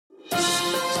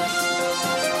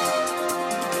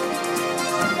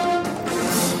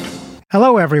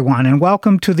Hello, everyone, and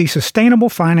welcome to the Sustainable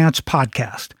Finance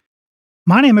Podcast.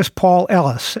 My name is Paul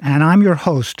Ellis, and I'm your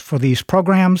host for these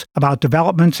programs about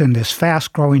developments in this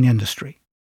fast-growing industry.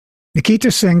 Nikita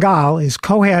Singhal is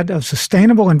co-head of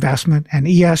Sustainable Investment and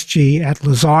ESG at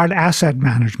Lazard Asset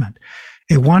Management,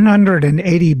 a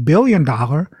 $180 billion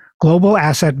global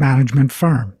asset management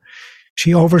firm.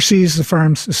 She oversees the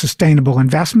firm's sustainable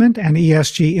investment and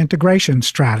ESG integration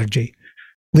strategy,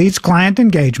 leads client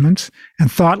engagements, and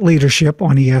thought leadership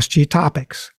on ESG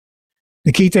topics.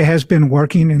 Nikita has been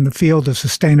working in the field of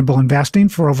sustainable investing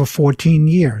for over 14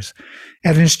 years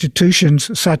at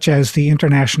institutions such as the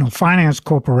International Finance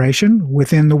Corporation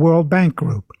within the World Bank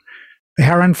Group, the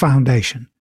Heron Foundation,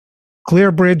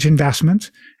 ClearBridge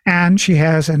Investments, and she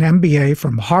has an MBA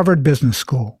from Harvard Business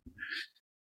School.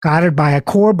 Guided by a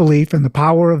core belief in the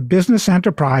power of business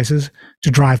enterprises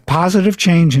to drive positive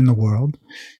change in the world,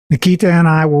 Nikita and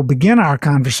I will begin our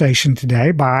conversation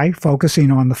today by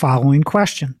focusing on the following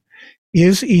question.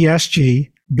 Is ESG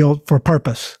built for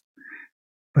purpose?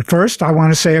 But first, I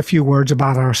want to say a few words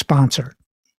about our sponsor.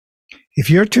 If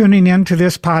you're tuning into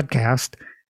this podcast,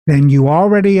 then you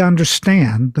already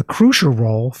understand the crucial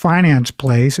role finance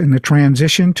plays in the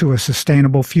transition to a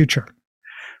sustainable future.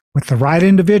 With the right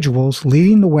individuals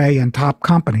leading the way in top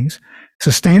companies,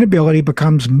 sustainability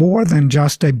becomes more than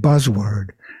just a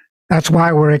buzzword. That's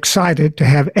why we're excited to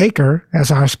have Acre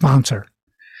as our sponsor.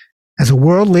 As a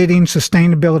world-leading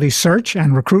sustainability search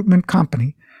and recruitment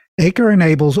company, Acre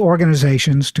enables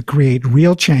organizations to create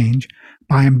real change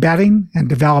by embedding and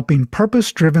developing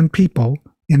purpose-driven people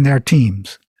in their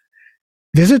teams.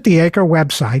 Visit the Acre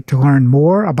website to learn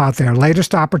more about their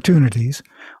latest opportunities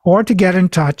or to get in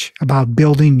touch about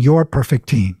building your perfect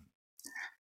team.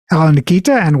 Hello,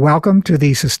 Nikita, and welcome to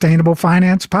the Sustainable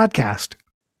Finance Podcast.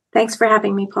 Thanks for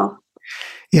having me, Paul.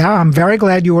 Yeah, I'm very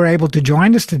glad you were able to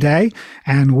join us today.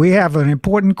 And we have an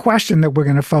important question that we're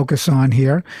going to focus on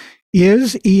here.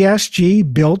 Is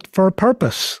ESG built for a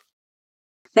purpose?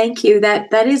 Thank you.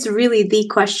 That is really the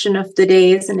question of the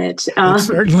day, isn't it? It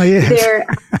certainly is.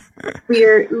 We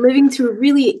are living through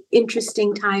really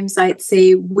interesting times, I'd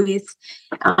say, with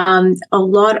a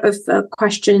lot of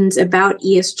questions about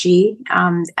ESG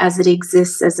as it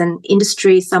exists as an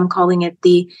industry, some calling it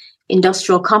the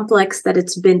industrial complex that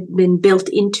it's been built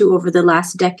into over the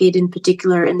last decade, in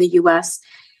particular in the US.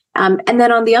 And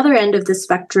then on the other end of the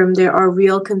spectrum, there are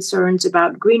real concerns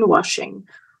about greenwashing,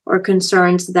 or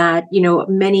concerns that,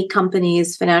 many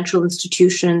companies, financial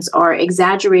institutions are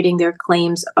exaggerating their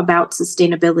claims about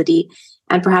sustainability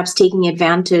and perhaps taking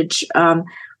advantage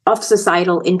of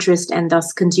societal interest and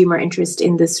thus consumer interest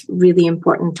in this really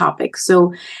important topic.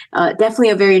 So definitely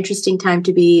a very interesting time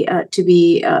to be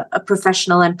a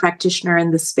professional and practitioner in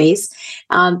this space.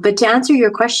 But to answer your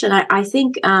question, I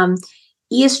think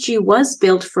ESG was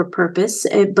built for purpose,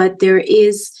 but there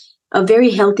is a very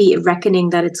healthy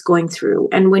reckoning that it's going through.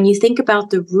 And when you think about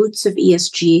the roots of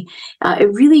ESG,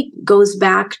 it really goes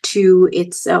back to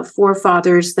its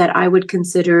forefathers that I would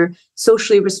consider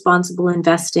socially responsible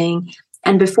investing,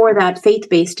 and before that,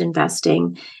 faith-based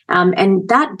investing. And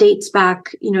that dates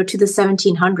back, to the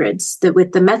 1700s, that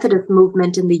with the Methodist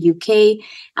movement in the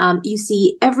UK, you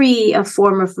see every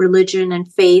form of religion and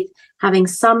faith having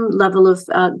some level of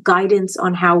guidance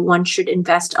on how one should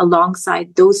invest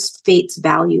alongside those faith's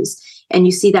values. And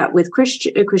you see that with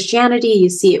Christianity, you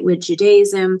see it with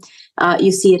Judaism,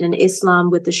 you see it in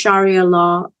Islam with the Sharia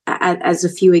law, as a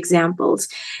few examples.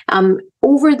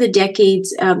 Over the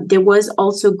decades, there was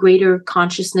also greater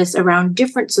consciousness around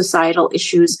different societal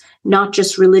issues, not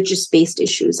just religious-based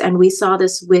issues. And we saw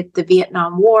this with the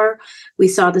Vietnam War, we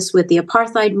saw this with the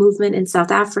apartheid movement in South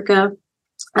Africa,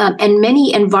 and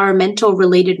many environmental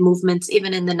related movements,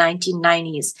 even in the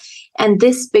 1990s. And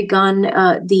this begun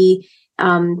the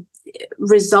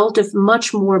result of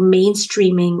much more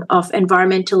mainstreaming of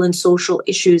environmental and social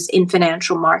issues in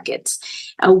financial markets.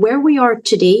 Where we are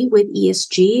today with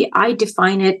ESG, I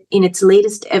define it in its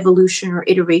latest evolution or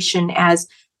iteration as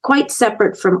quite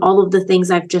separate from all of the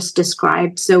things I've just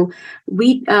described. So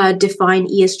we define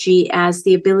ESG as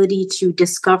the ability to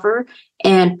discover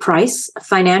and price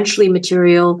financially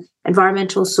material,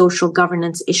 environmental, social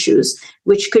governance issues,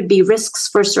 which could be risks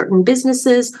for certain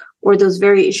businesses, or those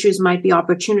very issues might be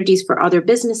opportunities for other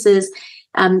businesses.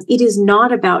 It is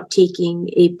not about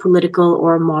taking a political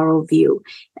or moral view.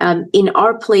 In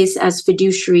our place as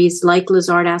fiduciaries like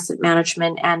Lazard Asset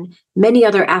Management and many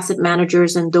other asset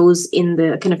managers and those in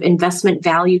the kind of investment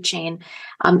value chain,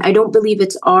 I don't believe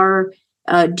it's our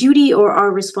duty or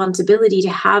our responsibility to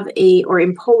have or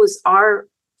impose our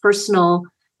personal,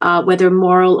 whether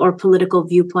moral or political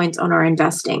viewpoints on our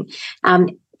investing.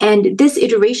 And this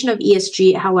iteration of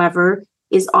ESG, however,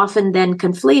 is often then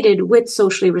conflated with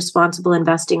socially responsible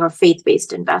investing or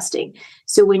faith-based investing.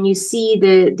 So when you see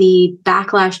the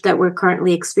backlash that we're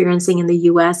currently experiencing in the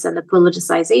US and the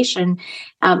politicization,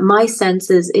 my sense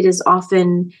is it is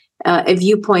often a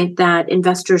viewpoint that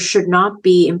investors should not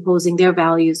be imposing their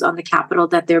values on the capital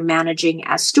that they're managing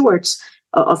as stewards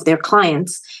of their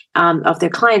clients'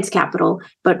 capital,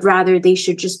 but rather they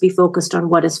should just be focused on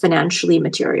what is financially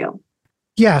material.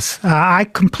 Yes, I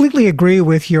completely agree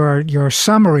with your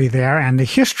summary there and the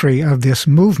history of this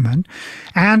movement.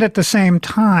 And at the same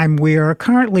time, we are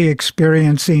currently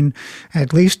experiencing,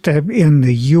 at least in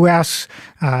the U.S.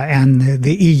 And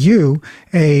the EU,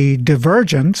 a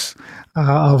divergence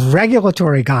of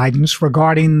regulatory guidance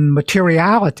regarding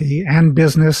materiality and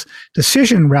business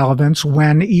decision relevance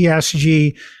when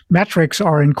ESG metrics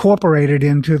are incorporated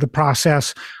into the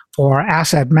process for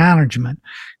asset management.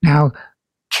 Now,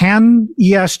 can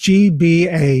ESG be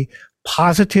a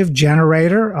positive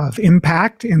generator of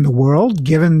impact in the world,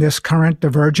 given this current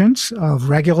divergence of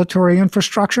regulatory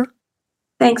infrastructure?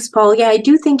 Thanks, Paul. Yeah, I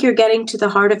do think you're getting to the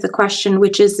heart of the question,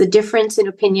 which is the difference in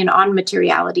opinion on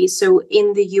materiality. So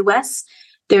in the US,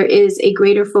 there is a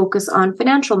greater focus on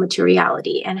financial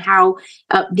materiality and how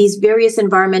these various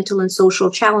environmental and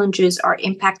social challenges are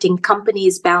impacting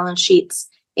companies' balance sheets,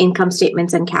 income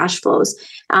statements, and cash flows.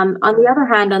 On the other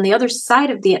hand, on the other side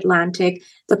of the Atlantic,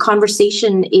 the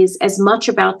conversation is as much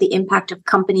about the impact of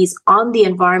companies on the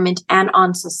environment and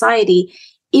on society,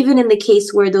 even in the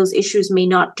case where those issues may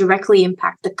not directly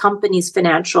impact the company's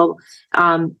financial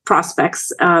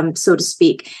prospects, so to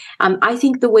speak. I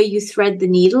think the way you thread the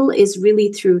needle is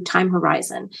really through time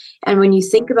horizon. And when you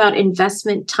think about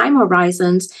investment time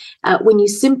horizons, when you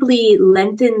simply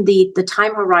lengthen the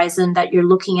time horizon that you're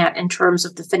looking at in terms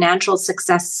of the financial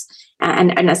success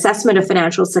and an assessment of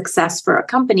financial success for a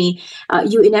company,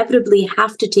 you inevitably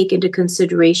have to take into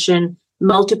consideration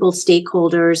multiple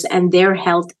stakeholders and their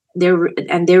health, their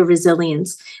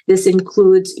resilience. This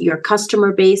includes your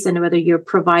customer base and whether you're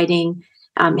providing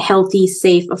healthy,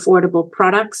 safe, affordable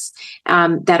products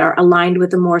that are aligned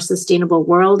with a more sustainable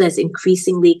world, as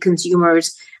increasingly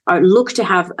consumers look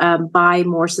to buy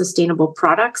more sustainable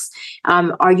products.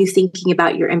 Are you thinking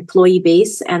about your employee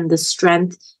base and the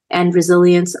strength and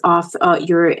resilience of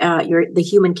the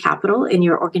human capital in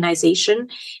your organization?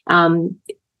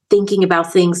 Thinking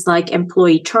about things like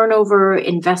employee turnover,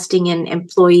 investing in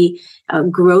employee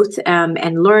growth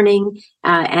and learning,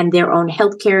 and their own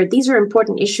healthcare. These are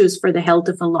important issues for the health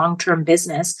of a long-term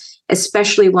business,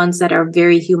 especially ones that are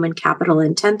very human capital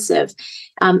intensive.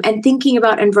 And thinking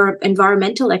about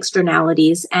environmental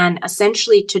externalities. And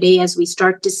essentially today, as we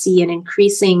start to see an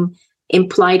increasing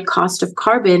implied cost of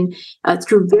carbon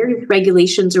through various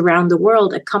regulations around the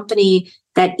world, a company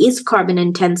that is carbon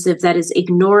intensive, that is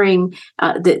ignoring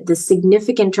the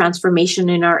significant transformation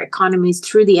in our economies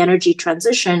through the energy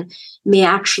transition, may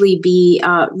actually be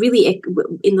really,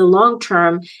 in the long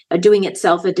term, doing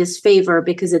itself a disfavor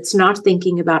because it's not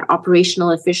thinking about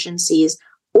operational efficiencies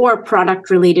or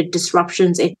product-related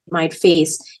disruptions it might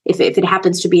face if it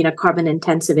happens to be in a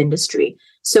carbon-intensive industry.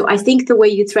 So I think the way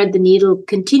you thread the needle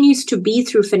continues to be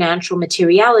through financial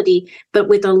materiality, but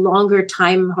with a longer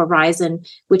time horizon,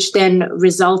 which then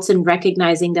results in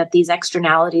recognizing that these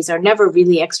externalities are never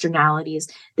really externalities.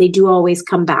 They do always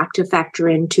come back to factor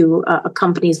into a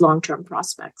company's long-term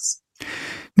prospects.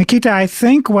 Nikita, I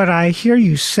think what I hear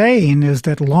you saying is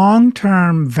that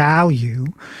long-term value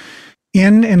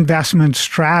in investment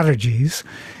strategies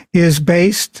is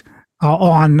based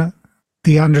on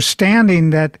the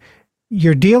understanding that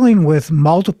you're dealing with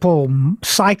multiple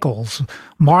cycles,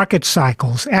 market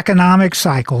cycles, economic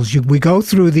cycles. We go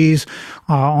through these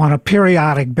on a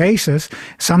periodic basis.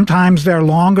 Sometimes they're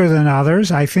longer than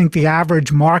others. I think the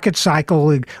average market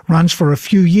cycle runs for a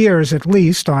few years at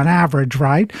least on average,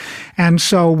 right? And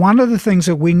so one of the things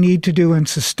that we need to do in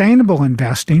sustainable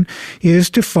investing is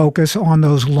to focus on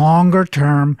those longer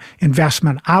term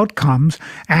investment outcomes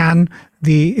and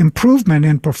the improvement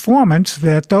in performance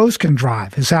that those can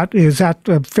drive. Is that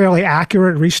a fairly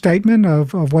accurate restatement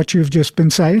of what you've just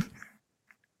been saying?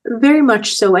 Very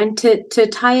much so. And to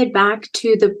tie it back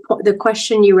to the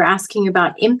question you were asking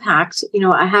about impact,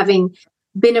 having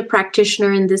been a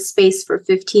practitioner in this space for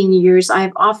 15 years,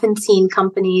 I've often seen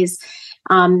companies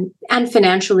and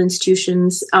financial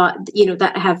institutions,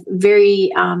 that have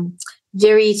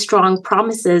very strong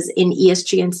promises in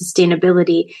ESG and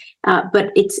sustainability,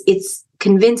 but it's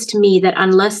convinced me that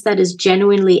unless that is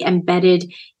genuinely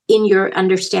embedded in your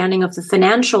understanding of the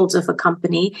financials of a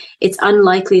company, it's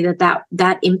unlikely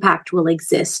that impact will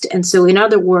exist. And so, in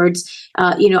other words,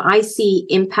 I see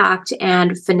impact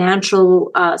and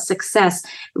financial success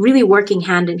really working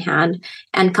hand in hand.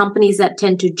 And companies that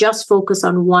tend to just focus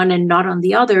on one and not on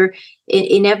the other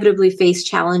inevitably face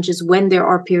challenges when there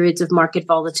are periods of market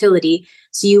volatility.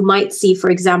 So you might see, for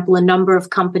example, a number of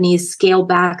companies scale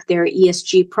back their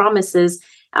ESG promises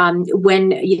when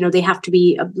they have to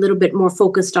be a little bit more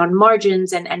focused on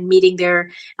margins and meeting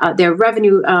their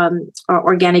revenue or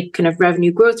organic kind of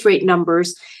revenue growth rate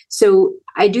numbers. So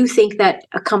I do think that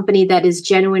a company that is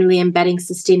genuinely embedding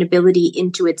sustainability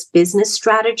into its business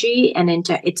strategy and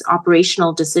into its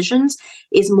operational decisions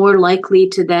is more likely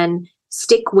to then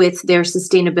stick with their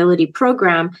sustainability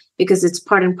program, because it's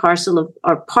part and parcel of,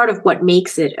 or part of what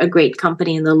makes it a great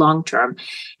company in the long term.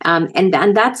 And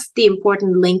that's the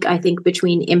important link, I think,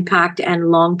 between impact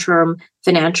and long-term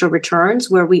financial returns,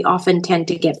 where we often tend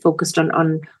to get focused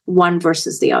on one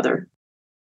versus the other.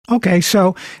 Okay,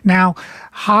 so now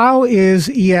how is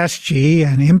ESG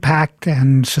and impact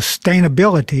and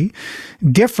sustainability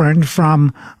different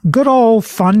from good old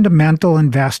fundamental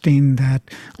investing that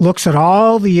looks at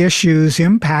all the issues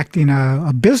impacting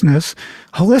a business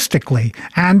holistically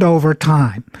and over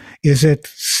time? Is it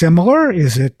similar?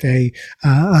 Is it a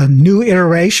new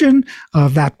iteration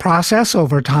of that process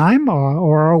over time?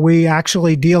 Or are we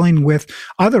actually dealing with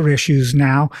other issues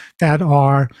now that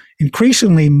are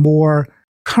increasingly more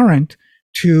current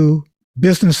to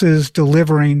businesses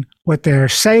delivering what they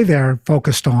say they're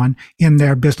focused on in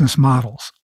their business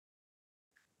models?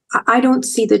 I don't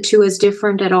see the two as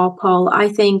different at all, Paul. I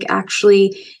think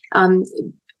actually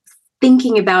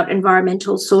thinking about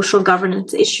environmental, social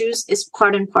governance issues is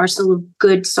part and parcel of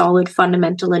good, solid,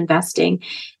 fundamental investing.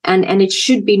 And it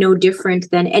should be no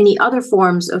different than any other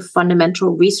forms of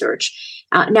fundamental research.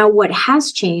 Now, what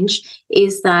has changed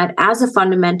is that as a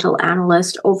fundamental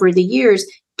analyst over the years,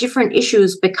 different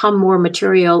issues become more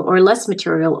material or less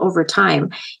material over time.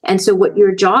 And so what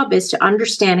your job is to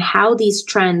understand how these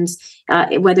trends,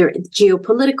 whether it's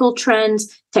geopolitical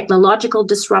trends, technological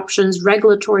disruptions,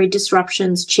 regulatory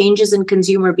disruptions, changes in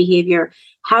consumer behavior,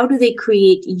 how do they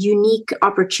create unique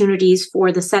opportunities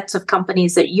for the sets of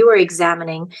companies that you are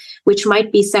examining, which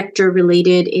might be sector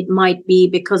related, it might be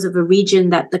because of a region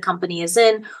that the company is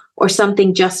in, or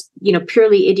something just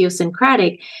purely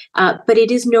idiosyncratic. But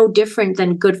it is no different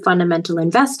than good fundamental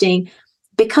investing.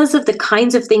 Because of the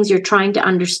kinds of things you're trying to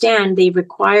understand, they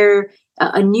require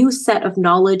a new set of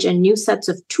knowledge and new sets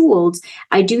of tools.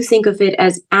 I do think of it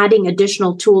as adding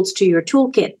additional tools to your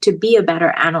toolkit to be a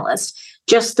better analyst.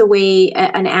 Just the way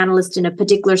an analyst in a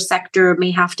particular sector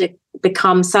may have to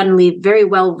become suddenly very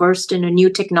well versed in a new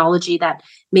technology that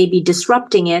may be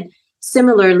disrupting it.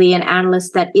 Similarly, an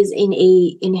analyst that is in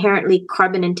a inherently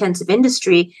carbon intensive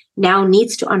industry now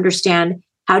needs to understand,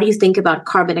 how do you think about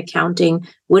carbon accounting?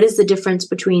 What is the difference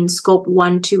between scope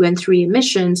 1, 2, and 3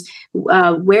 emissions?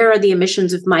 Where are the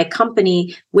emissions of my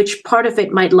company? Which part of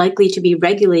it might likely to be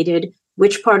regulated?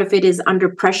 Which part of it is under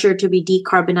pressure to be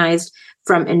decarbonized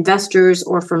from investors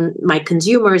or from my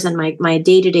consumers and my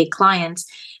day-to-day clients?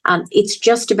 It's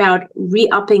just about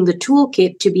re-upping the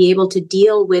toolkit to be able to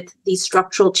deal with these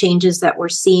structural changes that we're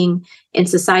seeing in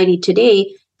society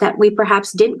today that we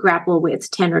perhaps didn't grapple with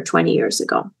 10 or 20 years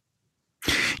ago.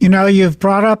 You've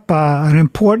brought up an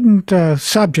important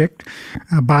subject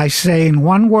by saying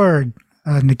one word,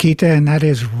 Nikita, and that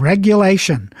is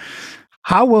regulation.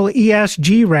 How will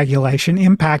ESG regulation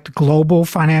impact global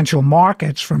financial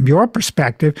markets from your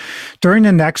perspective during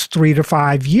the next 3 to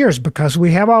 5 years? Because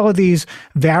we have all of these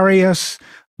various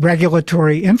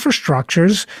regulatory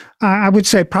infrastructures. I would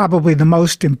say probably the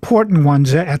most important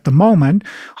ones at the moment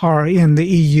are in the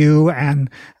EU and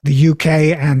the UK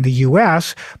and the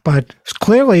US, but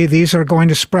clearly these are going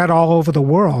to spread all over the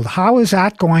world. How is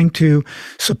that going to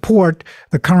support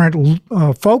the current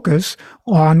focus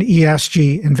on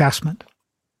ESG investment?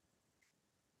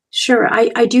 Sure.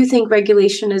 I do think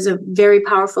regulation is a very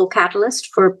powerful catalyst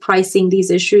for pricing these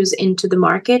issues into the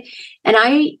market. And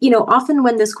often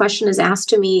when this question is asked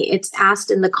to me, it's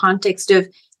asked in the context of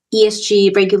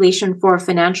ESG regulation for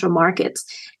financial markets.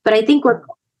 But I think what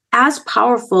as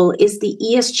powerful is the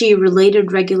ESG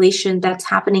related regulation that's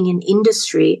happening in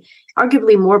industry,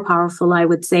 arguably more powerful, I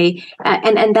would say,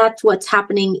 and that's what's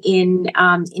happening in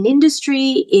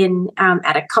industry,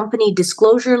 at a company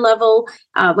disclosure level,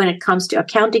 when it comes to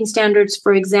accounting standards,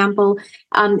 for example.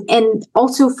 And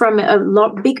also from a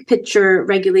big picture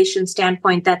regulation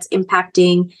standpoint, that's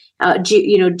impacting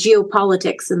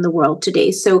geopolitics in the world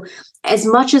today. So as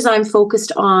much as I'm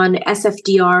focused on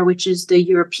SFDR, which is the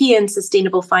European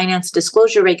Sustainable Finance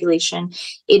Disclosure Regulation,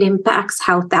 it impacts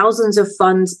how thousands of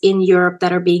funds in Europe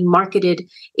that are being marketed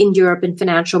in Europe in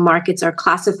financial markets are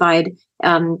classified.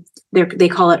 They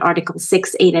call it Article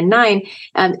 6, 8, and 9.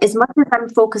 As much as I'm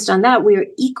focused on that, we are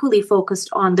equally focused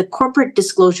on the corporate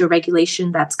disclosure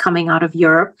regulation that's coming out of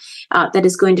Europe that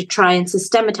is going to try and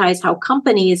systematize how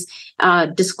companies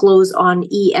disclose on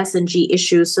ESG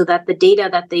issues so that the data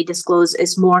that they disclose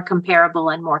is more comparable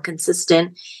and more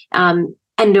consistent. And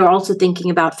they're also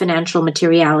thinking about financial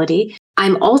materiality.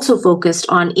 I'm also focused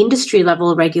on industry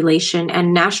level regulation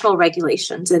and national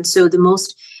regulations. And so the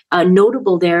most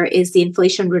notable there is the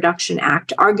Inflation Reduction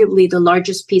Act, arguably the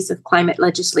largest piece of climate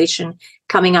legislation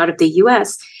coming out of the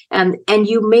US. And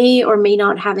you may or may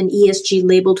not have an ESG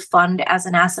labeled fund as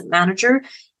an asset manager,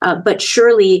 but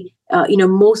surely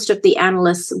most of the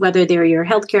analysts, whether they're your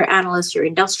healthcare analyst, your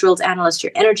industrials analyst,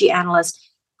 your energy analyst,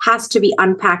 has to be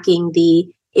unpacking the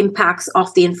impacts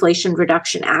of the Inflation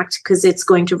Reduction Act because it's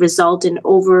going to result in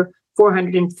over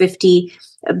 $450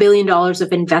 billion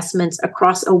of investments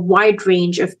across a wide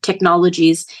range of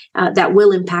technologies that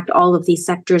will impact all of these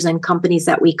sectors and companies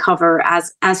that we cover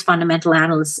as fundamental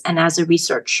analysts and as a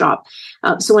research shop.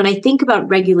 So when I think about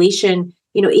regulation,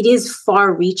 it is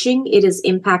far-reaching. It is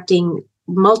impacting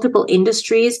multiple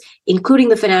industries, including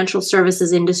the financial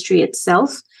services industry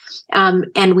itself.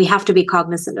 And we have to be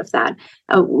cognizant of that.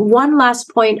 One last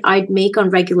point I'd make on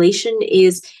regulation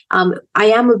is I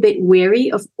am a bit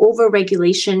wary of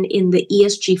over-regulation in the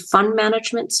ESG fund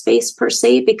management space per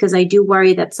se, because I do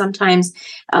worry that sometimes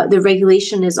the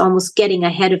regulation is almost getting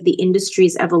ahead of the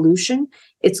industry's evolution.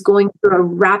 It's going through a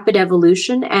rapid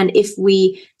evolution. And if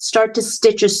we start to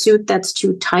stitch a suit that's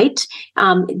too tight,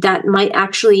 that might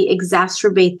actually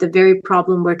exacerbate the very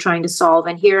problem we're trying to solve.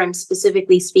 And here I'm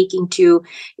specifically speaking to,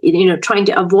 trying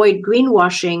to avoid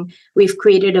greenwashing. We've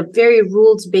created a very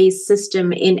rules-based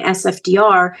system in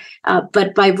SFDR,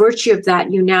 but by virtue of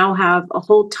that, you now have a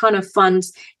whole ton of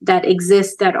funds that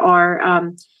exist that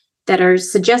are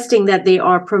suggesting that they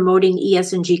are promoting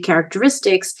ESG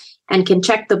characteristics and can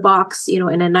check the box,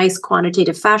 in a nice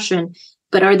quantitative fashion.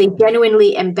 But are they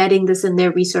genuinely embedding this in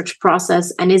their research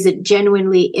process? And is it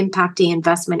genuinely impacting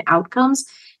investment outcomes?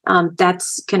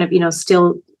 That's kind of,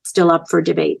 still up for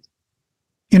debate.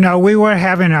 We were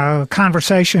having a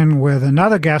conversation with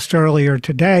another guest earlier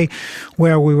today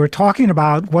where we were talking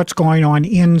about what's going on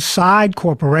inside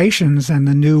corporations and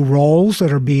the new roles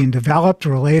that are being developed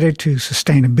related to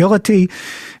sustainability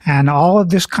and all of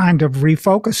this kind of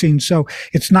refocusing. So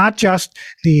it's not just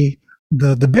the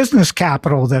business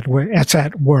capital that's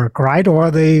at work, right?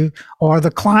 Or the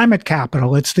climate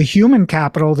capital. It's the human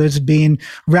capital that's being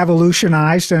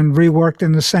revolutionized and reworked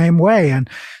in the same way. And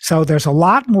so there's a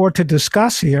lot more to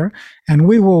discuss here. And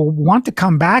we will want to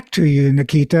come back to you,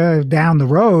 Nikita, down the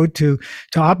road to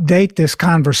update this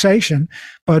conversation.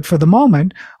 But for the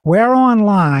moment, where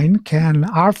online can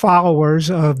our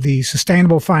followers of the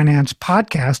Sustainable Finance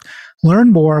Podcast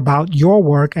learn more about your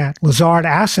work at Lazard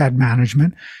Asset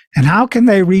Management, and how can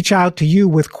they reach out to you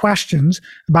with questions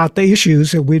about the issues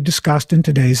that we've discussed in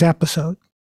today's episode?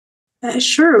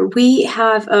 Sure. We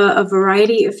have a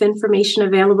variety of information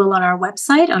available on our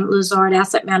website on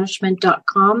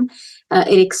lazardassetmanagement.com.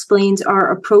 It explains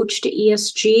our approach to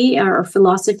ESG, our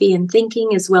philosophy and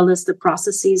thinking, as well as the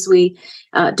processes we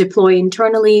deploy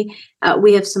internally.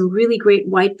 We have some really great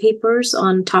white papers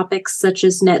on topics such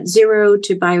as net zero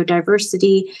to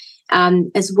biodiversity,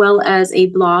 as well as a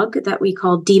blog that we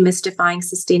call Demystifying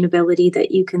Sustainability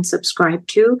that you can subscribe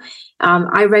to.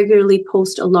 I regularly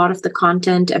post a lot of the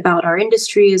content about our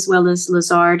industry as well as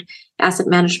Lazard Asset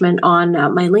Management on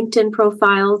my LinkedIn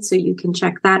profile, so you can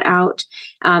check that out.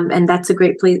 And that's a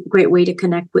great way to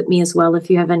connect with me as well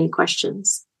if you have any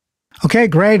questions. Okay,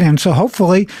 great. And so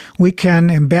hopefully we can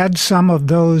embed some of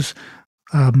those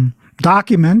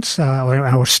documents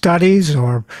or studies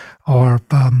or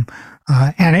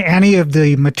any of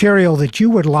the material that you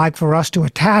would like for us to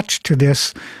attach to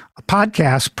this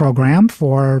podcast program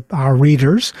for our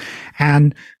readers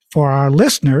and for our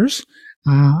listeners.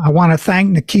 I want to thank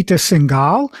Nikita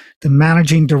Singhal, the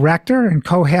Managing Director and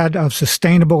Co-Head of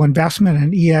Sustainable Investment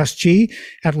and ESG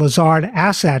at Lazard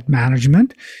Asset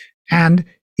Management. And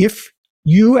if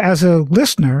you as a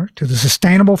listener to the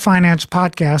Sustainable Finance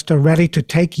Podcast are ready to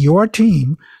take your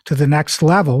team to the next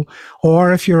level,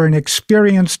 or if you're an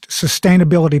experienced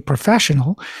sustainability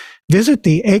professional, visit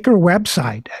the ACRE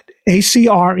website at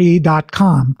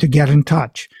acre.com to get in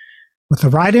touch. With the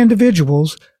right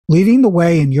individuals, leading the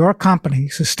way in your company,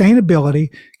 sustainability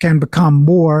can become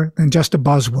more than just a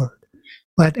buzzword.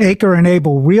 Let Acre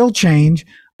enable real change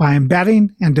by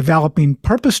embedding and developing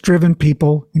purpose-driven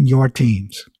people in your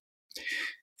teams.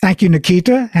 Thank you,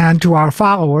 Nikita, and to our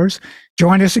followers.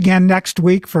 Join us again next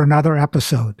week for another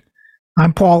episode.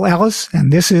 I'm Paul Ellis,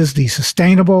 and this is the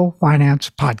Sustainable Finance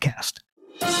Podcast.